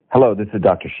Hello, this is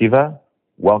Dr. Shiva.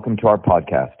 Welcome to our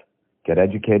podcast, Get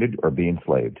Educated or Be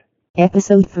Enslaved.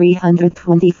 Episode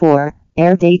 324,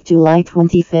 air date July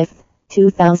 25th,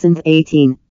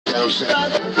 2018.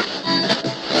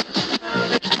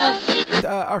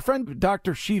 Our friend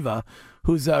Dr. Shiva,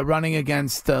 who's running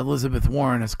against Elizabeth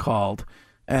Warren, is called.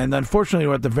 And unfortunately,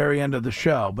 we're at the very end of the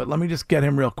show, but let me just get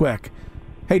him real quick.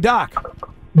 Hey, Doc.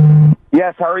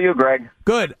 Yes, how are you, Greg?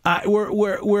 Good.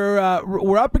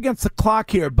 We're up against the clock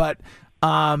here, but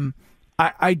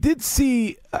I did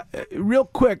see real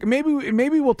quick.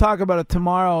 Maybe we'll talk about it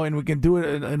tomorrow, and we can do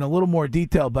it in a little more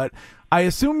detail. But I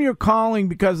assume you're calling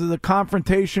because of the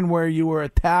confrontation where you were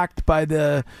attacked by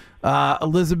the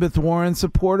Elizabeth Warren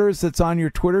supporters. That's on your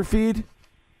Twitter feed.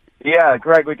 Yeah,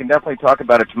 Greg, we can definitely talk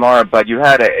about it tomorrow, but you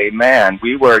had a man.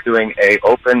 We were doing a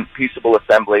open, peaceable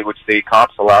assembly, which the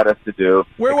cops allowed us to do.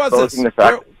 Where was this?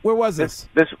 Where was this?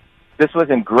 This was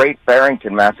in Great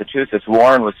Barrington, Massachusetts.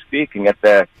 Warren was speaking at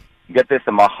the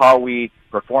Mahawi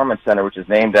Performance Center, which is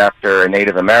named after a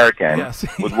Native American, yes.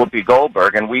 with Whoopi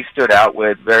Goldberg, and we stood out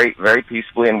with very, very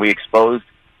peacefully, and we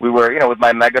were, with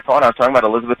my megaphone, I was talking about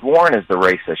Elizabeth Warren is the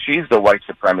racist. She's the white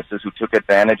supremacist who took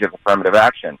advantage of affirmative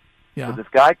action. Yeah. So this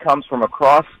guy comes from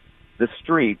across the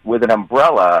street with an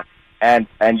umbrella and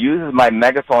uses my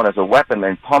megaphone as a weapon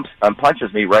and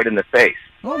punches me right in the face.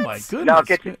 Oh, my goodness.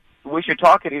 Now, we should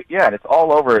talk it. Yeah, and it's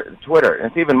all over Twitter. And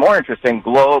it's even more interesting.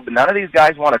 Globe. None of these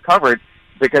guys want to cover it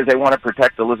because they want to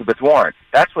protect Elizabeth Warren.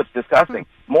 That's what's disgusting.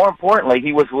 More importantly,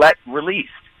 he was released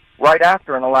right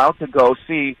after and allowed to go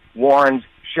see Warren's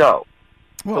show.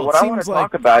 Well, so what I want to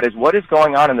talk about is what is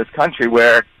going on in this country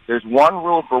where there's one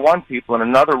rule for one people and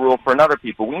another rule for another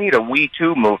people. We need a We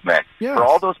Too movement. Yes. For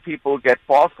all those people who get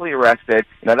falsely arrested.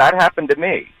 That happened to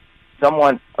me.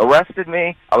 Someone arrested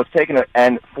me. I was taken,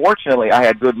 and fortunately, I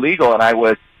had good legal, and I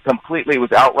was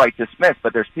outright dismissed.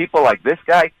 But there's people like this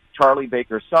guy, Charlie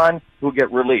Baker's son, who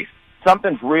get released.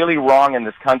 Something's really wrong in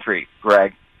this country,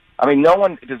 Greg. I mean, no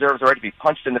one deserves the right to be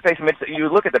punched in the face. I mean, you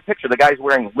look at the picture, the guy's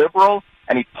wearing liberal,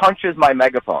 and he punches my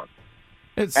megaphone.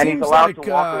 And he's allowed to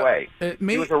walk away.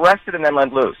 He was arrested and then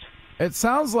let loose. It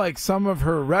sounds like some of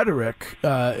her rhetoric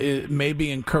may be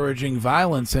encouraging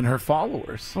violence in her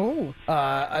followers.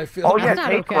 I feel. Oh, yes,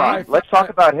 hate crime. Let's talk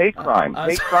about hate crime.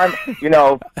 Hate crime,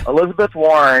 Elizabeth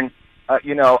Warren,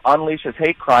 unleashes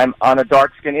hate crime on a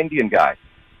dark-skinned Indian guy.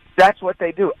 That's what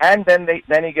they do. And then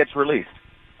he gets released.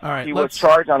 All right, he was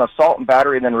charged on assault and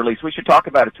battery and then released. We should talk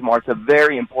about it tomorrow. It's a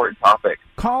very important topic.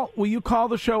 Will you call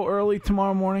the show early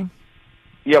tomorrow morning?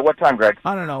 Yeah, what time, Greg?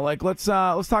 I don't know. Let's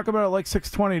talk about it like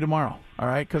 6:20 tomorrow. All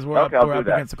right, because we're up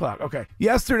against the clock. Okay.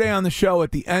 Yesterday on the show,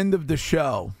 at the end of the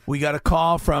show, we got a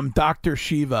call from Dr.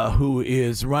 Shiva, who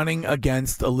is running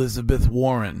against Elizabeth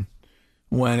Warren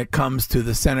when it comes to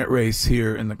the Senate race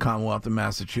here in the Commonwealth of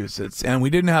Massachusetts, and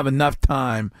we didn't have enough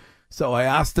time. So I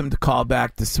asked him to call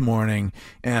back this morning,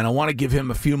 and I want to give him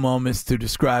a few moments to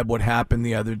describe what happened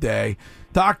the other day.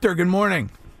 Doctor, good morning.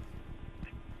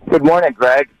 Good morning,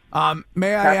 Greg.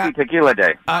 Happy Tequila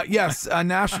Day. Yes,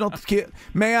 National Tequila.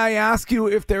 May I ask you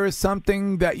if there is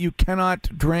something that you cannot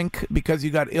drink because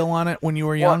you got ill on it when you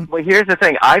were young? Well, here's the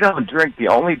thing. I don't drink. The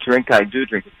only drink I do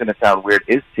drink, it's going to sound weird,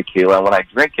 is tequila. When I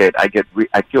drink it,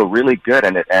 I feel really good,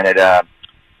 and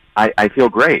I feel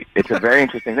great. It's a very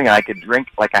interesting thing. I could drink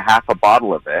like a half a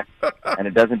bottle of it, and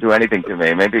it doesn't do anything to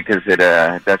me. Maybe because it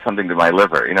does something to my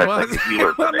liver. It's like a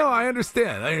healer for me. No, I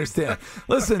understand.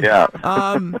 Listen, yeah.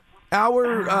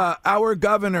 Our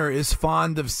governor is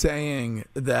fond of saying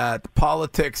that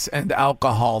politics and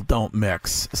alcohol don't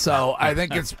mix. So I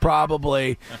think it's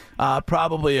probably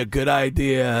a good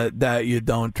idea that you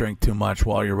don't drink too much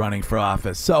while you're running for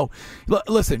office. So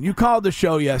listen, you called the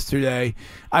show yesterday.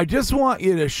 I just want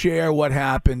you to share what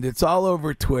happened. It's all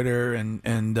over Twitter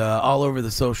and all over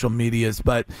the social medias.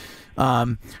 But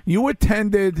you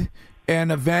attended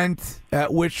an event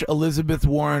at which Elizabeth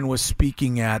Warren was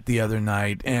speaking at the other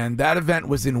night, and that event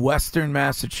was in Western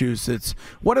Massachusetts.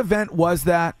 What event was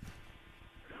that?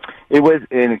 It was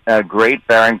in Great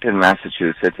Barrington,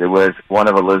 Massachusetts. It was one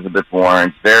of Elizabeth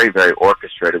Warren's very, very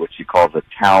orchestrated, what she calls a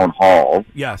town hall.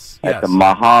 Yes. At the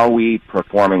Mahawi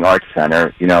Performing Arts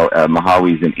Center.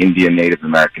 Mahawi is an Indian Native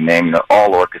American name,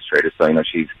 all orchestrated. So,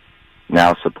 she's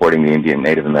now supporting the Indian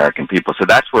Native American people. So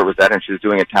that's where it was at, and she was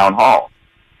doing a town hall.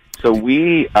 So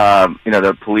we,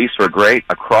 the police were great.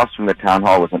 Across from the town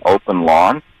hall was an open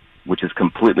lawn, which is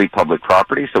completely public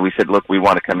property. So we said, look, we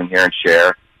want to come in here and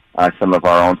share some of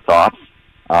our own thoughts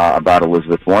about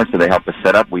Elizabeth Warren. So they helped us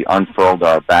set up. We unfurled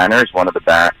our banners. One of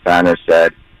the banners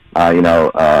said,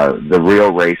 the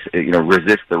real race,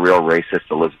 resist the real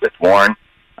racist Elizabeth Warren.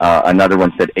 Another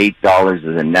one said $8 is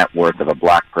the net worth of a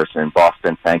black person in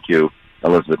Boston. Thank you,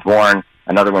 Elizabeth Warren.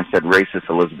 Another one said racist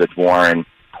Elizabeth Warren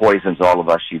poisons all of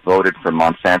us. She voted for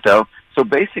Monsanto. So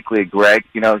basically, Greg,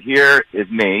 here is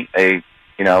me, an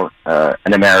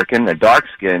American, a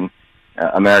dark-skinned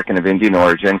American of Indian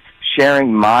origin,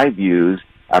 sharing my views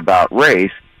about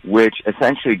race, which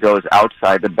essentially goes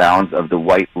outside the bounds of the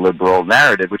white liberal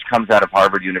narrative, which comes out of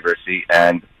Harvard University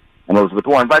and Elizabeth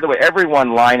Warren. By the way,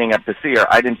 everyone lining up to see her,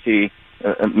 I didn't see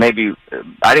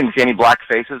any black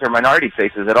faces or minority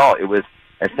faces at all. It was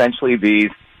essentially these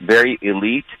very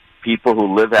elite people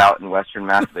who live out in Western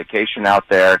Mass, vacation out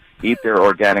there, eat their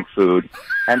organic food.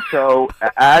 And so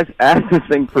as this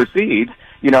thing proceeds,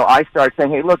 I start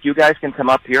saying, hey, look, you guys can come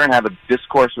up here and have a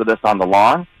discourse with us on the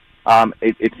lawn.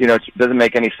 It doesn't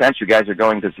make any sense. You guys are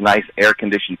going to this nice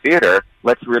air-conditioned theater.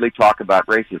 Let's really talk about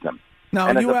racism. Now,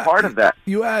 and as a part of that,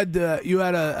 you had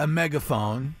a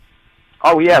megaphone.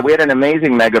 Oh yeah, we had an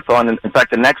amazing megaphone. In fact,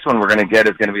 the next one we're going to get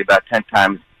is going to be about 10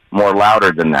 times more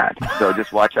louder than that. So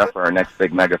just watch out for our next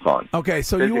big megaphone. Okay,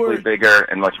 so physically you were bigger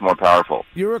and much more powerful.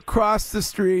 You're across the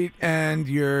street and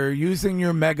you're using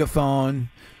your megaphone.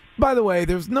 By the way,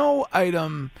 there's no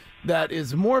item that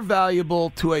is more valuable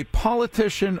to a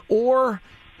politician or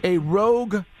a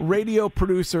rogue radio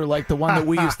producer like the one that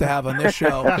we used to have on this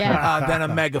show than a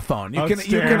megaphone.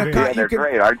 They're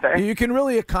great, aren't they? You can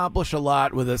really accomplish a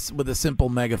lot with a simple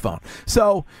megaphone.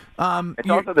 So it's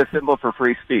also the symbol for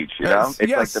free speech.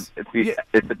 It's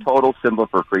the total symbol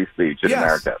for free speech in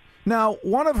America. Now,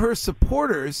 one of her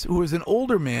supporters, who is an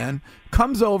older man,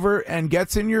 comes over and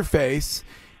gets in your face,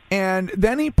 and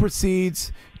then he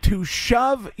proceeds to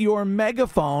shove your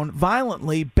megaphone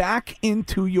violently back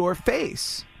into your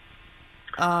face.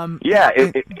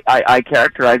 I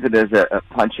characterize it as a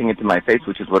punching into my face,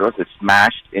 which is what it was. It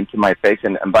smashed into my face.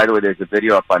 And by the way, there's a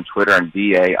video up on Twitter on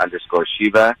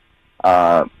VA_Shiva.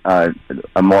 A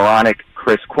moronic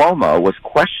Chris Cuomo was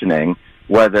questioning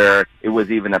whether it was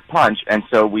even a punch. And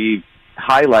so we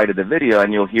highlighted the video,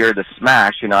 and you'll hear the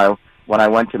smash. When I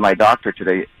went to my doctor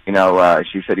today,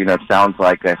 she said, it sounds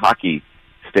like a hockey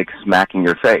stick smacking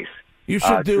your face. You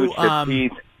should do.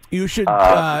 You should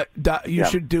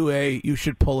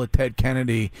pull a Ted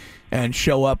Kennedy and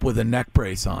show up with a neck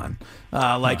brace on,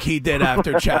 like he did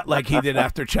after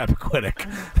Chappaquiddick.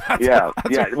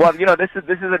 Well, this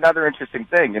is another interesting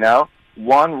thing.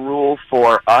 One rule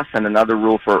for us and another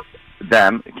rule for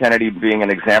them. Kennedy being an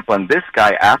example, and this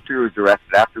guy, after he was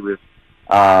arrested, after he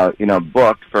was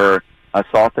booked for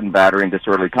assault and battery and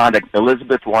disorderly conduct,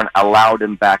 Elizabeth Warren allowed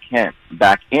him back in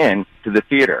to the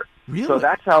theater. Really? So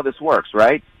that's how this works,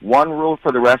 right? One rule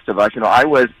for the rest of us.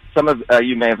 Some of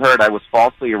you may have heard I was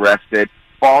falsely arrested,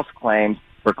 false claims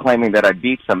for claiming that I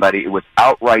beat somebody. It was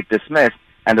outright dismissed,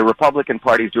 and the Republican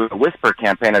Party is doing a whisper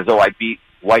campaign as though I beat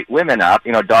white women up,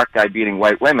 dark guy beating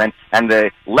white women, and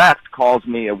the left calls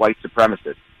me a white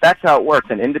supremacist. That's how it works.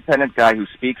 An independent guy who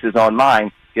speaks his own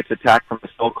mind gets attacked from the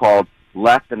so-called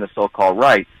left and the so-called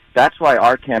right. That's why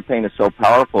our campaign is so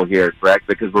powerful here, Greg,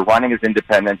 because we're running as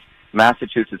independents.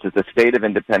 Massachusetts is a state of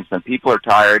independence, and people are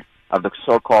tired of the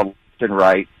so-called left and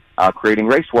right creating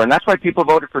race war, and that's why people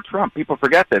voted for Trump. People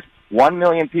forget this. 1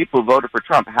 million people voted for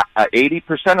Trump.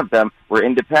 80% of them were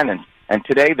independents. And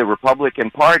today, the Republican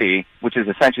Party, which is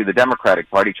essentially the Democratic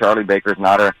Party, Charlie Baker is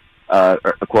not a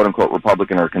quote-unquote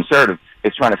Republican or conservative,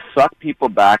 is trying to suck people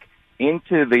back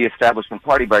into the establishment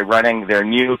party by running their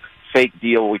new fake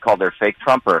deal, what we call their fake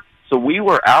Trumper. So we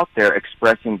were out there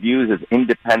expressing views as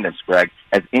independents, Greg,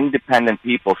 as independent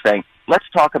people saying, let's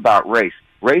talk about race.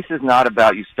 Race is not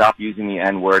about you stop using the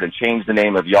N-word and change the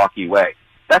name of Yawkey Way.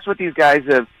 That's what these guys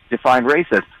have defined race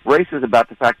as. Race is about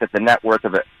the fact that the net worth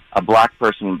of a black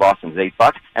person in Boston is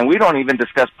 $8, and we don't even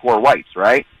discuss poor whites,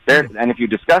 right? And if you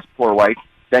discuss poor whites,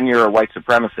 then you're a white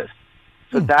supremacist.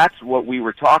 So that's what we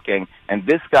were talking, and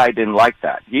this guy didn't like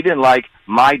that. He didn't like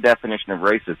my definition of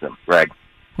racism, Greg.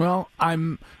 Well,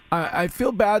 I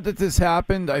feel bad that this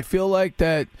happened. I feel like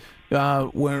that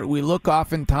when we look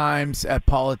oftentimes at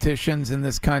politicians in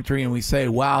this country and we say,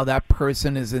 wow, that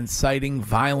person is inciting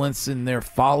violence in their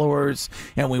followers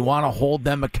and we want to hold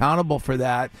them accountable for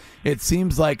that. It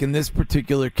seems like in this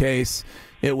particular case,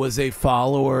 it was a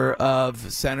follower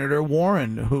of Senator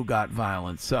Warren who got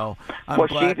violent. So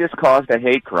she just caused a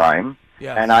hate crime,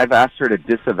 yes, and I've asked her to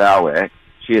disavow it.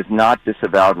 She has not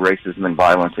disavowed racism and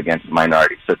violence against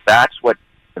minorities. So that's what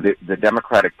the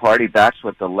Democratic Party, that's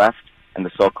what the left and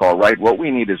the so-called right, what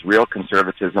we need is real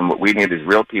conservatism. What we need is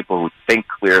real people who think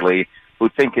clearly, who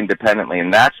think independently,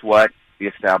 and that's what the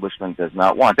establishment does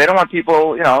not want. They don't want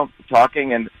people,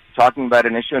 talking about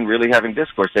an issue and really having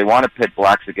discourse. They want to pit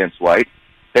blacks against whites.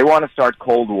 They want to start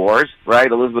Cold Wars,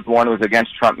 right? Elizabeth Warren was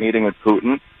against Trump meeting with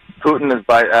Putin. Putin is,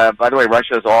 by the way,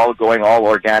 Russia is going all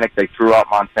organic. They threw out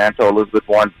Monsanto. Elizabeth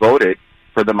Warren voted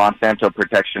for the Monsanto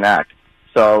Protection Act.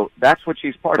 So that's what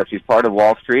she's part of. She's part of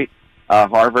Wall Street.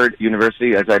 Harvard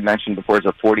University, as I mentioned before, is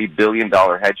a $40 billion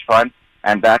hedge fund,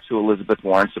 and that's who Elizabeth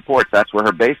Warren supports. That's where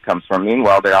her base comes from.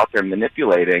 Meanwhile, they're out there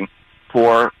manipulating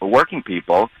poor working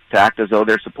people to act as though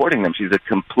they're supporting them. She's a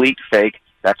complete fake.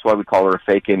 That's why we call her a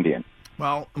fake Indian.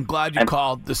 Well, I'm glad you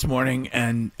called this morning,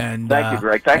 and thank you,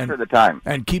 Greg. Thanks for the time.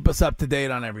 And keep us up to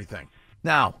date on everything.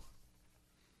 Now,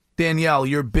 Danielle,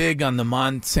 you're big on the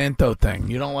Monsanto thing.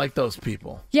 You don't like those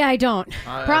people. Yeah, I don't.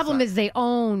 Problem is they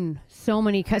own so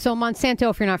many. So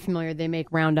Monsanto, if you're not familiar, they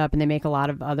make Roundup and they make a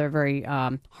lot of other very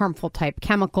harmful type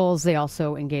chemicals. They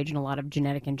also engage in a lot of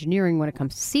genetic engineering when it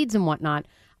comes to seeds and whatnot.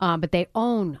 But they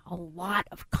own a lot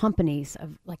of companies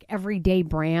of like everyday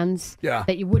brands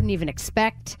that you wouldn't even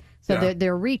expect. So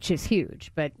their reach is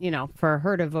huge. But, for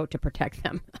her to vote to protect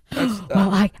them,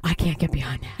 I can't get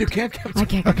behind that. You can't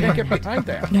get behind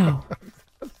that. No.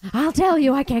 I'll tell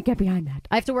you, I can't get behind that.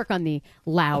 I have to work on the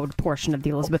loud portion of the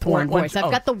Elizabeth Warren voice.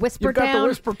 I've got the whisper down. You've got the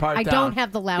whisper part down. I don't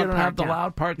have the loud part down. You don't have the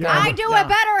loud part down. I do a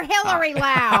better Hillary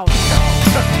loud.